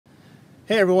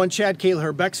Hey everyone, Chad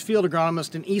Kalaher, Beck's field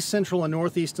agronomist in East Central and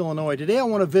Northeast Illinois. Today I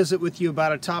want to visit with you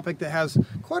about a topic that has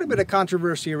quite a bit of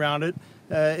controversy around it.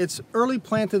 It's early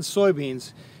planted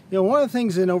soybeans. You know, one of the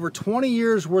things in over 20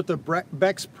 years worth of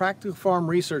Beck's practical farm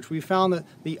research, we found that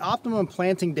the optimum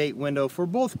planting date window for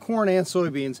both corn and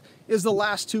soybeans is the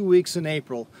last 2 weeks in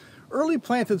April. Early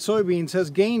planted soybeans has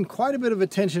gained quite a bit of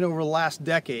attention over the last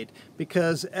decade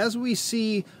because as we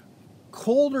see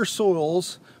colder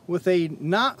soils with a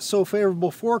not so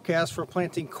favorable forecast for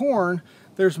planting corn,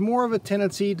 there's more of a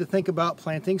tendency to think about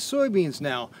planting soybeans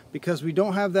now because we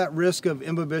don't have that risk of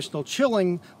imbibitional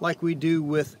chilling like we do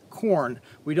with corn.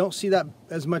 We don't see that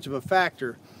as much of a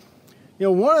factor. You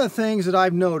know, one of the things that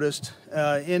I've noticed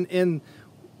in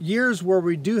years where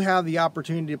we do have the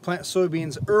opportunity to plant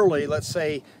soybeans early, let's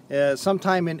say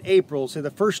sometime in April, say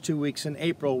the first 2 weeks in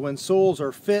April, when soils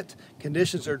are fit,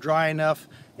 conditions are dry enough,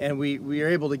 and we are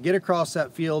able to get across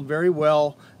that field very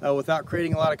well without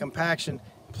creating a lot of compaction.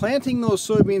 Planting those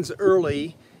soybeans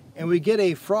early and we get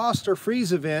a frost or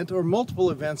freeze event or multiple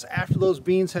events after those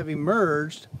beans have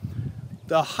emerged,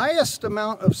 the highest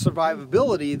amount of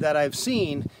survivability that I've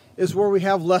seen is where we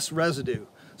have less residue.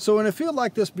 So in a field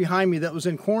like this behind me that was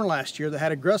in corn last year that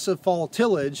had aggressive fall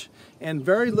tillage and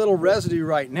very little residue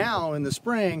right now in the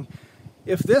spring,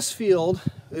 if this field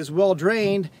is well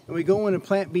drained and we go in and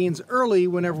plant beans early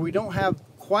whenever we don't have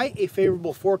quite a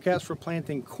favorable forecast for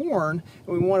planting corn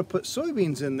and we want to put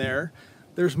soybeans in there,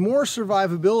 there's more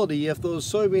survivability if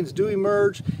those soybeans do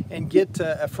emerge and get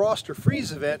a frost or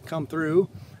freeze event come through.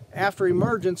 After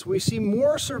emergence, we see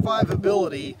more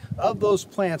survivability of those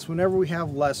plants whenever we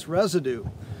have less residue.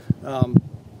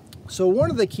 So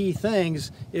one of the key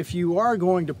things, if you are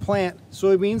going to plant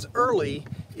soybeans early,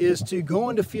 is to go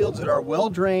into fields that are well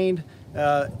drained,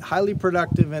 highly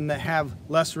productive, and that have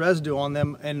less residue on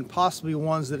them, and possibly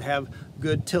ones that have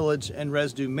good tillage and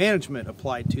residue management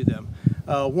applied to them.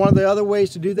 One of the other ways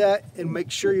to do that and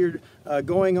make sure you're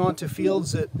going on to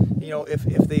fields that, you know, if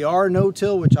they are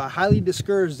no-till, which I highly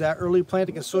discourage that early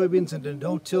planting of soybeans into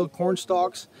no-till corn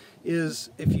stalks, is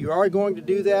if you are going to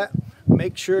do that,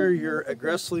 make sure you're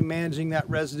aggressively managing that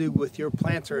residue with your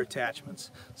planter attachments.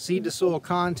 Seed to soil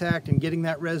contact and getting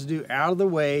that residue out of the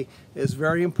way is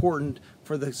very important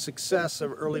for the success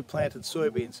of early planted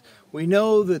soybeans. We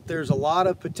know that there's a lot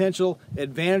of potential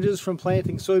advantages from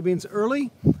planting soybeans early.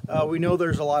 We know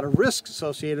there's a lot of risks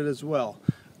associated as well.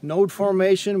 Node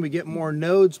formation, we get more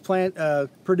nodes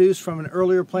produced from an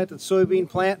earlier planted soybean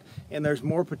plant, and there's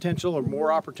more potential or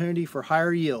more opportunity for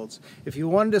higher yields. If you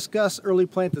want to discuss early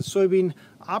planted soybean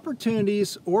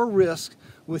opportunities or risks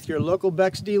with your local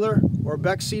Beck's dealer or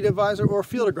Beck's seed advisor or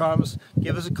field agronomist,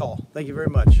 give us a call. Thank you very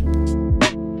much.